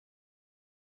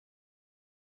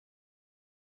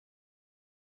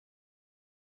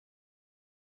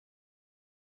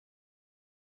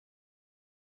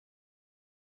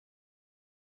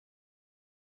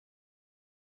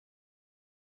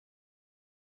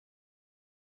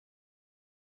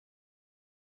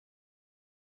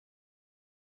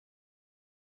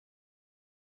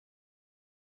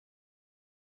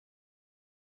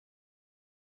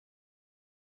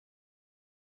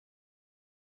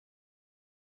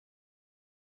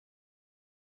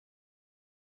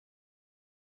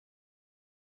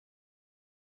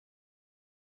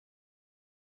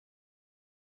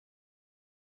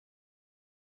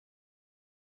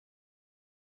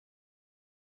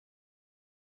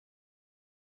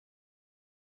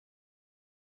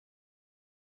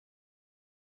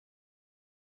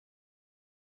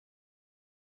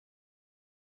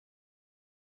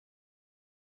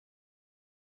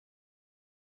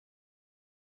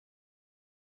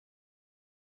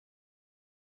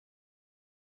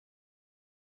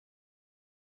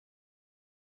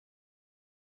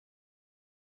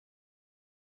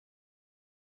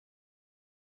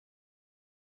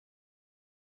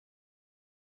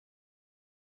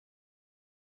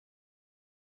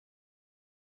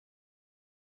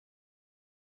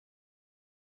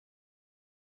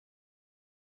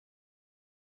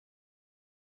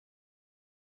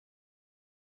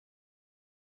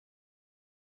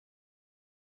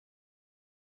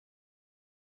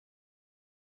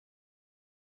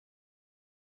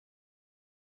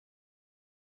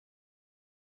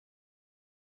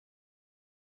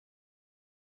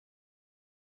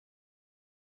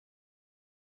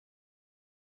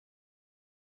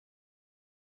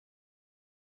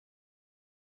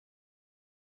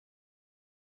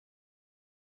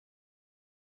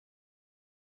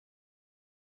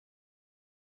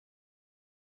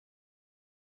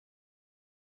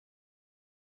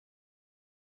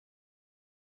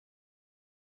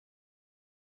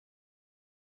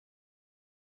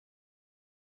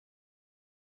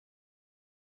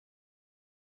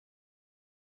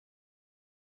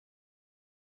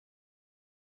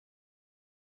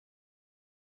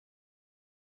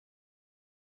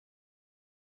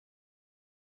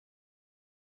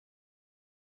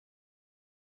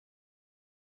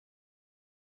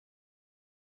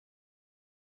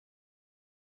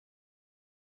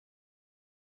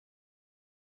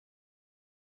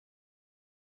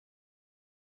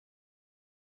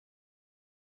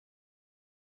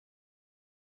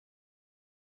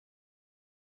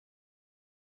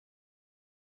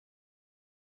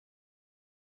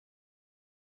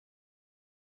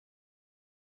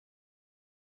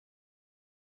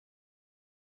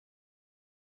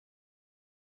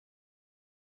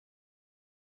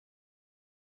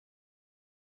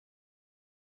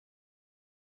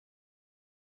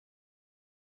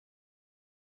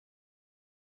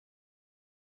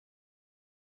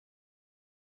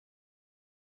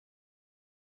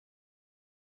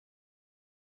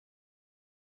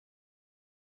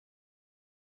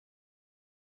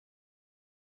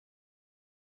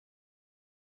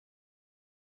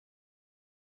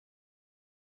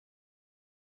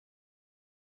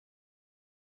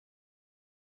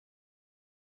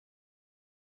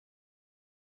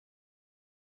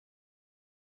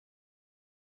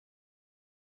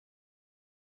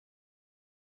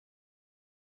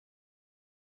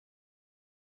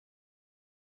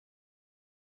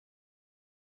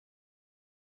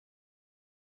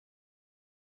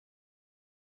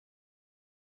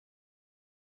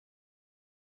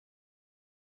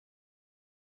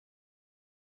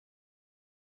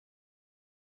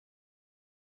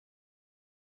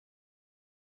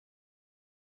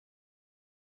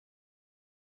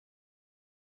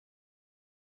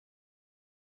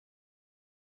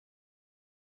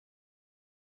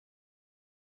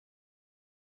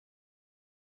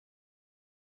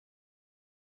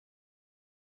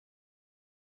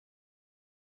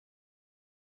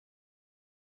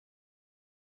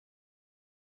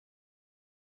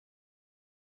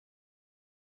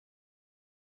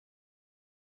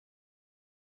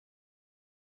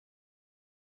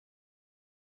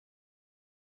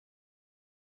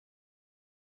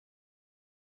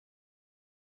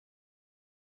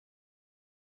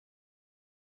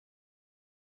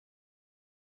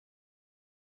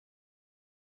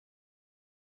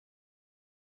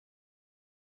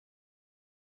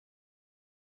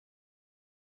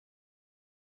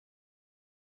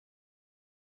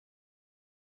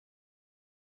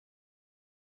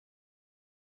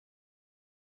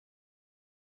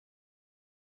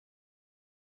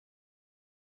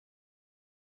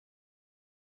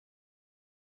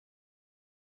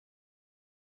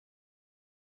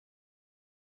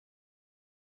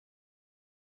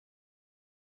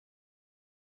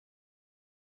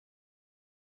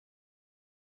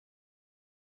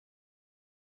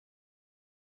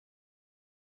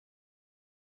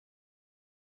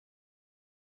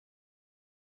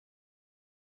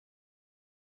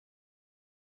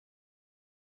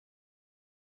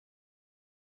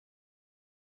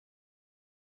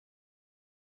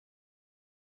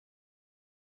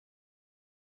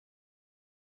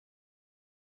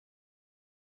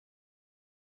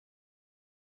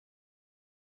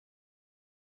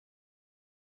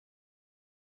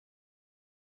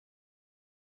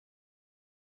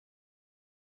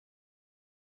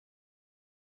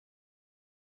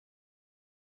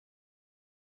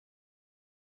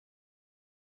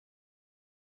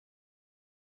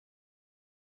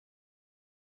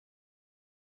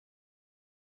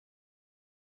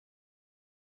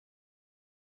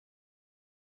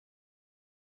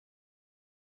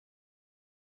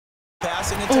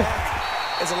passing attack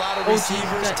is a lot of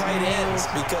receivers, tight ends,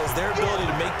 because their ability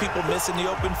to make people miss in the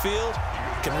open field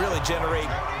can really generate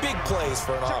big plays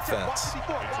for an offense.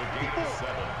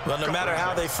 Well, no matter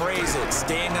how they phrase it,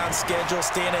 staying on schedule,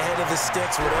 staying ahead of the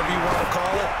sticks, whatever you want to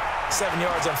call it, 7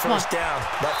 yards on first down,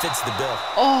 that fits the bill.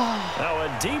 Now a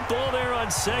deep ball there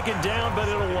on second down, but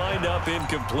it'll wind up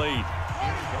incomplete.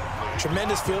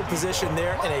 Tremendous field position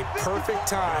there and a perfect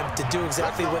time to do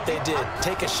exactly what they did.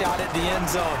 Take a shot at the end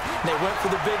zone. And they went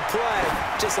for the big play,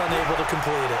 just unable to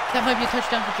complete it. That might be a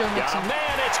touchdown for Joe Mixon.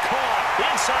 Man, it's caught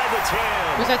inside the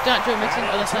 10. Was that not Joe Mixon?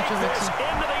 Oh, that's not Joe Mixon.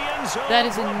 That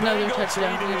is another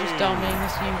touchdown. You're just dominating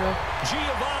this game, bro.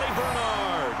 Giovanni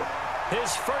Bernard,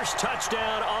 his first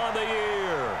touchdown on the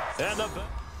year. And the...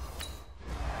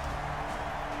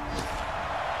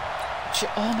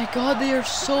 Oh my God, they are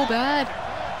so bad.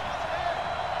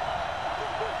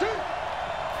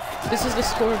 This is the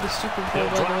score of the Super Bowl,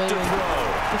 by the way.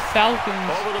 The Falcons.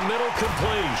 Over the middle,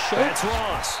 complete. That's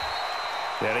Ross.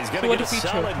 And he's going to get a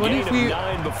solid gain of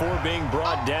 9 before being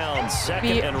brought down.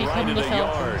 Second and right at a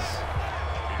yard.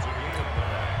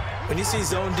 When you see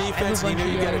zone defense and you know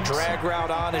you got a drag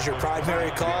route on as your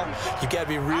primary call, you got to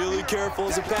be really careful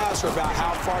as a passer about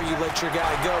how far you let your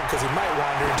guy go, because he might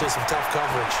wander into some tough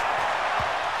coverage.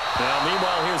 Now,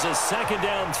 meanwhile, here's a second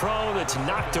down throw that's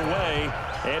knocked away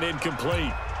and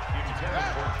incomplete.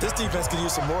 This defense could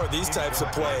use some more of these types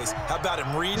of plays. How about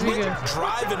him reading it,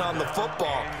 driving on the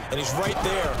football, and he's right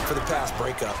there for the pass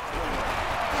breakup.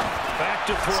 Back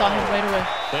to throw. Saw him right away.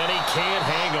 And he can't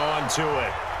hang on to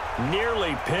it.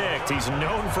 Nearly picked. He's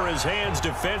known for his hands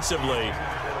defensively,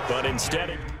 but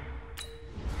instead...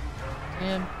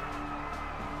 Damn.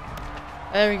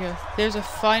 There we go. There's a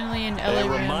finally an LA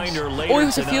Rams. Oh, it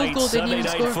was a field goal. They Sunday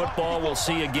didn't night score. football, we'll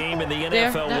see a game in the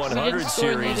NFL 100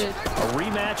 series. A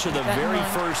rematch of the very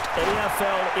first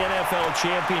AFL-NFL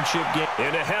championship game.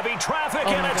 Into heavy traffic,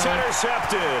 and it's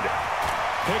intercepted.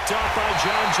 Picked off by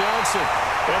John Johnson.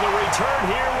 And the return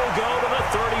here will go to the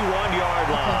 31-yard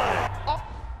line.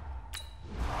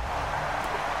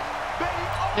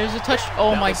 There's a touch.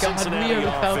 Oh my God, Cincinnati we are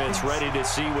the Falcons. Ready to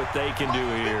see what they can do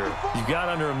here. You've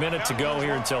got under a minute to go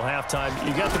here until halftime.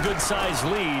 You got the good-sized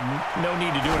lead. No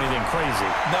need to do anything crazy.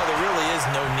 No, there really is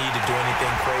no need to do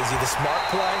anything crazy. The smart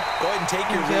play, go ahead and take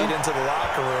your lead into the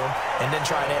locker room and then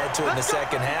try and add to it in the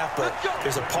second half. But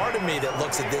there's a part of me that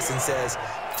looks at this and says,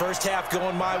 first half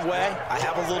going my way, I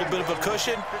have a little bit of a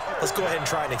cushion. Let's go ahead and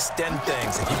try and extend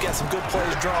things. If you've got some good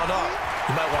plays drawn up,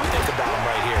 you might want to think about them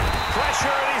right here.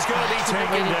 Pressure, and he's going to be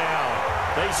taken down.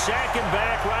 They sack him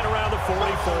back right around the 44.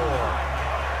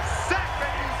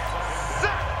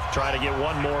 Trying to get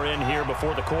one more in here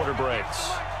before the quarter breaks.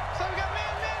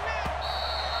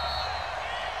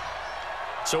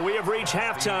 So we have reached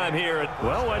halftime here.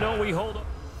 Well, why don't we hold up?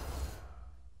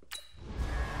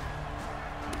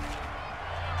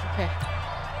 Okay.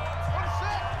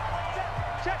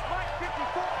 Check Mike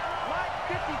 54. Mike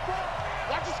 54.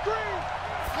 Watch the screen.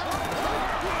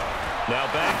 Now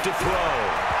back to throw.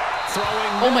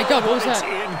 Throwing. Oh my God, what was that?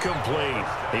 Incomplete.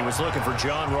 He was looking for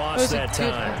John Ross that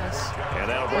time.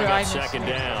 And that'll bring up second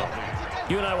down.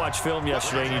 You and I watched film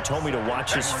yesterday, and you told me to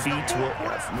watch his feet. Well,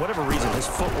 for whatever reason, his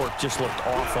footwork just looked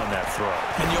off on that throw.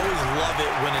 And you always love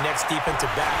it when the next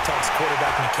defensive back talks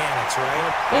quarterback mechanics,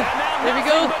 right? Oh, there we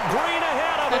go. But Green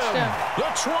ahead of him. The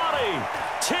 20,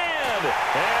 10,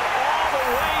 and all the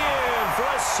way in for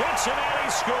a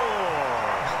Cincinnati score.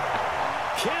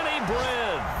 Kenny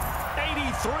Brent,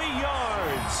 83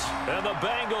 yards, and the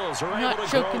Bengals are able to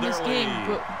grow their lead.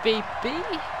 Not choking this game,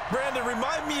 baby. Brandon,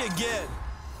 remind me again.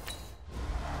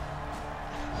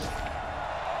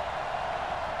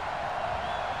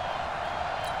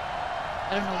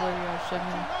 I don't know where we are, so I'm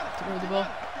going to throw the ball.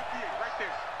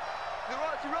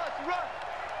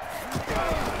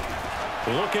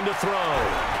 Looking to throw.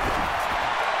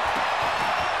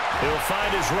 He'll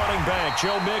find his running back,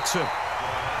 Joe Mixon.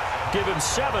 Give him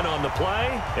 7 on the play,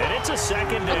 and it's a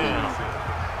second down.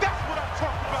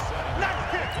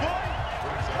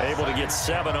 Able to get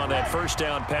 7 on that first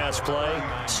down pass play.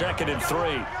 2nd and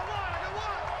 3.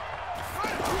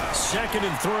 2nd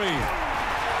and 3.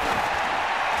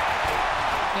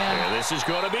 Yeah. And this is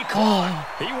going to be caught.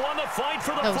 Oh. He won the fight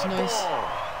for the football.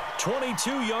 Nice.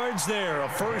 22 yards there, a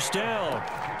first down.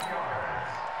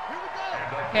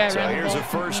 Yeah, so here's a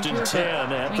 1st and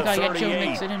 10 at the 38. Get Joe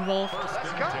Mixon involved.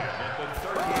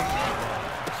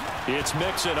 It's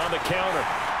Mixon on the counter.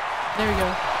 There we go.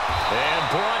 And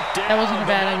brought down. That wasn't a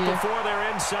bad idea. Before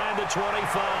they're inside the 25.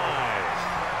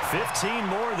 15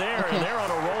 more there, and they're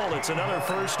on a roll. It's another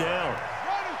first down.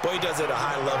 Boy, he does it at a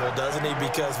high level, doesn't he?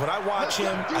 Because when I watch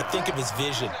him, I think of his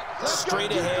vision.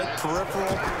 Straight ahead,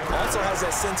 peripheral. Also has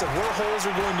that sense of where holes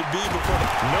are going to be before the...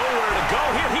 Nowhere to go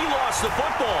here. He lost the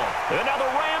football. And now the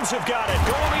Rams have got it.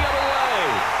 Going the other way.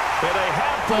 And they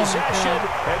have possession.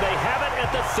 And they have it at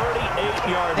the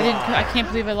 38-yard line. I can't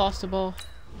believe I lost the ball.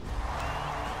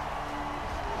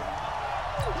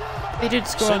 They did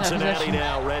score on that Cincinnati possession.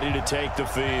 now ready to take the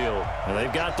field. And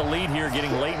they've got the lead here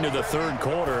getting late into the third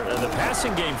quarter. And the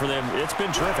passing game for them, it's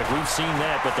been terrific. We've seen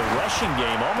that. But the rushing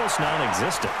game, almost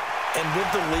non-existent. And with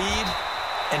the lead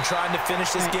and trying to finish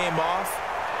this game off,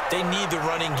 they need the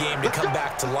running game to come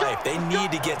back to life. They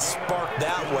need to get sparked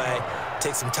that way,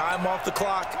 take some time off the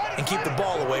clock, and keep the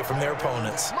ball away from their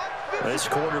opponents. This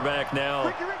quarterback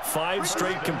now, 5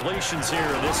 straight completions here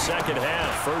in this second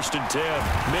half. 1st and 10.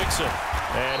 Mixon.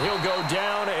 And he'll go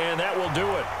down, and that will do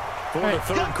it for the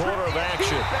third quarter of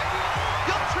action.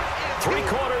 3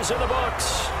 quarters in the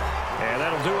books. And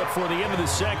that'll do it for the end of the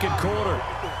second quarter.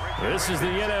 This is the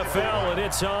NFL, and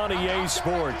it's on EA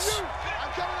Sports.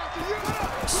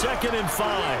 2nd and 5.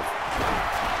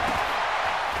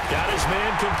 Got his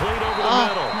man complete over the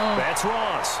middle. No. That's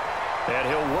Ross. And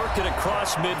he'll work it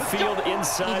across midfield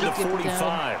inside the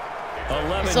 45.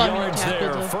 11 yards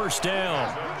there, 1st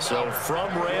down. So from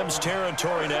Rams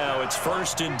territory now, it's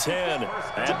 1st and 10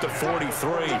 at the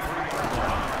 43. Here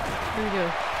we go.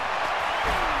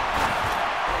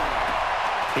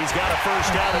 He's got a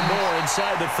 1st down and more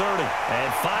inside the 30.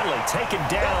 And finally taken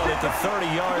down at the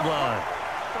 30-yard line.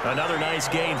 Another nice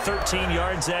gain, 13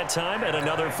 yards that time, and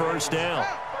another 1st down.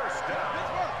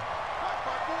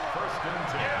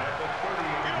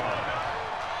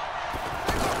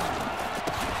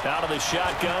 Out of the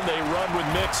shotgun, they run with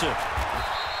Mixon.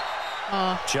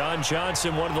 John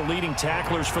Johnson, one of the leading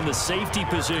tacklers from the safety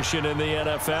position in the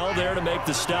NFL, there to make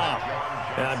the stop.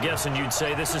 And I'm guessing you'd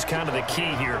say this is kind of the key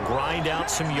here. Grind out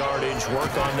some yardage,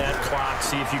 work on that clock,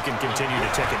 see if you can continue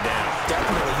to tick it down.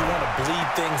 Definitely, you want to bleed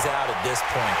things out at this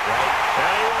point, right? And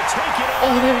he will take it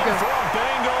Oh, there we go. for a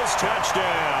Bengals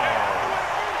touchdown.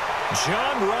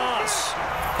 John Ross,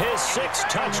 his 6th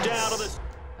touchdown of the...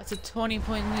 That's a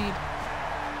 20-point lead.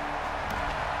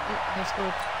 They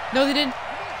scored. No, they didn't.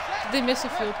 Did they miss a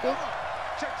field goal?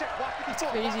 That's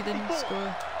crazy. They didn't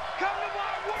score.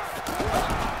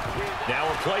 Now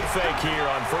a play fake here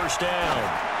on 1st down.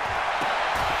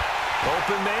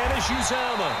 Open man is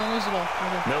Uzama.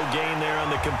 No gain there on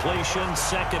the completion.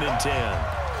 2nd and 10.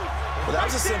 Well, that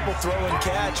was a simple throw and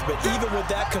catch, but even with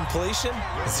that completion,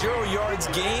 0 yards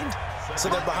gained, so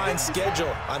they're behind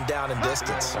schedule on down and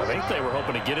distance. I think they were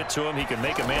hoping to get it to him. He could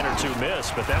make a man or two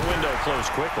miss, but that window closed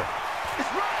quickly.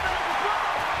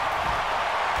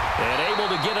 And able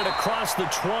to get it across the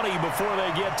 20 before they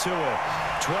get to it.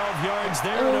 12 yards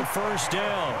there and a 1st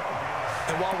down.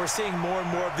 And while we're seeing more and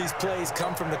more of these plays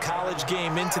come from the college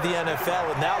game into the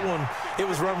NFL, and that one, it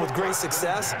was run with great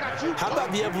success, how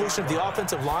about the evolution of the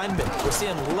offensive linemen? We're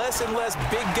seeing less and less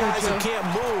big guys who can't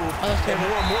move, and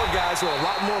more guys who are a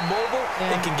lot more mobile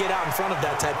and can get out in front of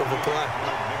that type of a play.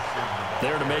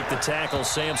 There to make the tackle,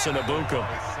 Samson Abuka.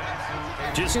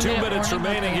 Just 2 minutes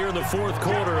remaining here in the 4th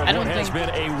quarter of what has been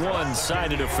a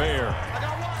one-sided affair.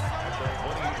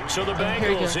 So the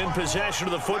Bengals in possession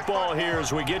of the football here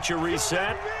as we get you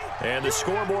reset. And the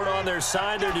scoreboard on their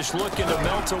side, they're just looking to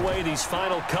melt away these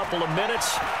final couple of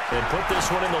minutes and put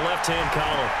this one in the left-hand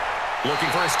column. Looking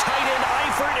for his tight end,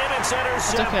 Eifert, and it's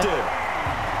intercepted.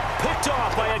 Picked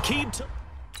off by Akeem.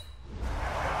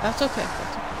 That's okay.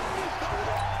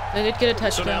 They did get a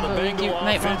touchdown, so now the but Bengal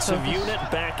might want offensive unit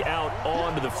back out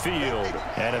onto the field.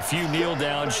 And a few kneel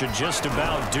downs should just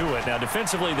about do it. Now,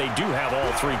 defensively, they do have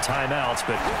all 3 timeouts,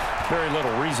 but very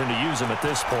little reason to use them at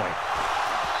this point.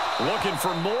 Looking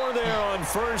for more there on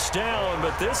 1st down,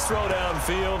 but this throw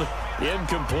downfield,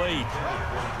 incomplete.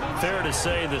 Fair to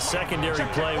say the secondary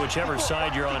play, whichever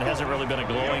side you're on, hasn't really been a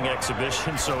glowing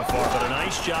exhibition so far, but a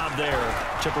nice job there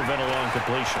to prevent a long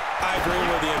completion. I agree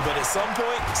with you, but at some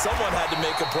point, someone had to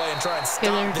make a play and try and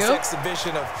stop this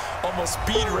exhibition of almost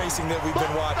speed racing that we've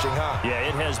been watching, huh? Yeah,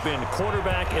 it has been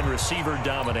quarterback and receiver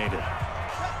dominated.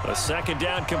 A 2nd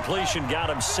down completion got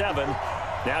him 7.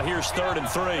 Now here's 3rd and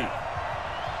 3.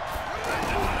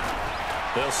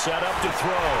 They'll set up to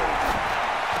throw.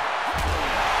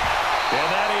 And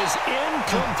that is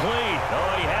incomplete.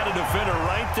 Oh, he had a defender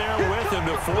right there with him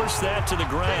to force that to the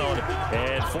ground.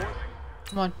 And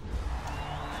come on.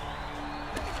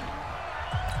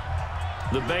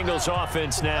 The Bengals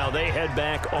offense now, they head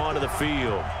back onto the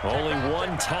field. Only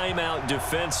 1 timeout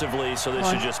defensively, so this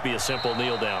should just be a simple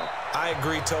kneel down. I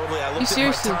agree totally. I looked at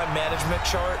my time management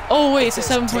chart. Oh, wait, it's a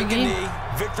 7-point game.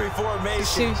 Victory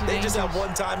formation. They just have 1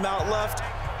 timeout left.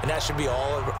 And that should be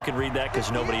all over. I can read that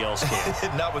because nobody else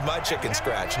can. Not with my chicken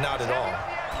scratch, not at all.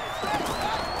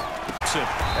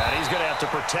 And he's going to have to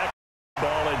protect the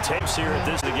ball and tapes here at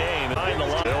this game. Behind the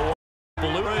line.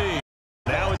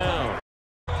 Now it's down.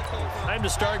 Time to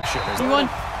start. He won.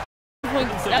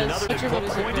 That was such a good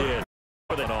point in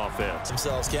for that offense.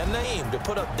 Themselves can name to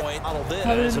put up point.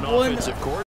 As an offensive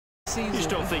court. You just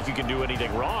don't think you can do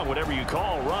anything wrong. Whatever you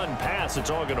call, run, pass, it's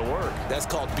all going to work. That's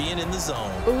called being in the zone.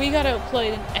 But we got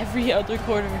outplayed in every other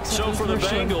quarter except for the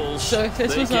Bengals. So if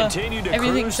this they was continue to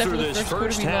everything cruise except through for the this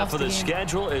first half of the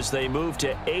schedule as they move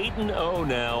to 8-0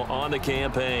 now on the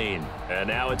campaign. And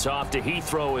now it's off to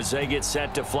Heathrow as they get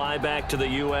set to fly back to the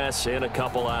U.S. in a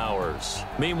couple hours.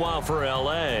 Meanwhile, for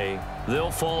L.A., they'll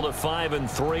fall to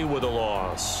 5-3 with a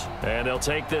loss. And they'll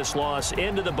take this loss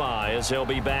into the bye as they'll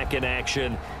be back in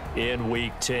action in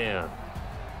Week 10.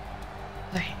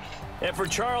 And for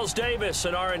Charles Davis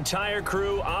and our entire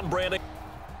crew, I'm Brandon.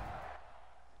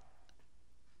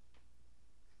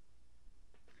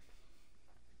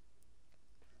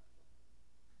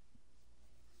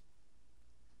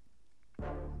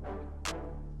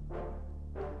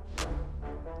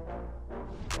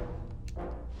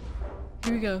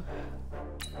 Here we go.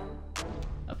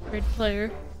 Upgrade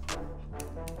player.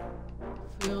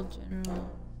 Field general.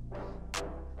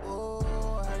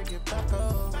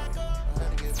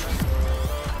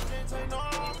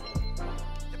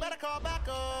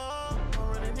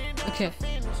 Okay.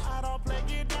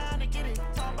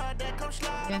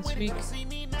 Against week.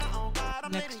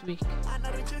 Next week.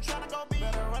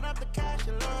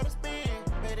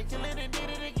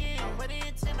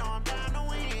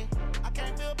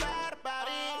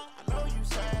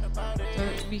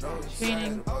 Third week of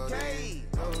training.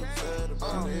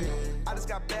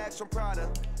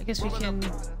 I guess we can.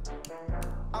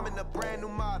 I'm in a brand new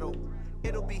model.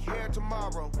 It'll be here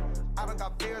tomorrow. I don't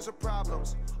got fears or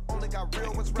problems. Only got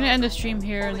real ones. I'm gonna end the stream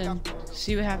here and then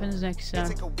see what happens next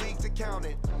time.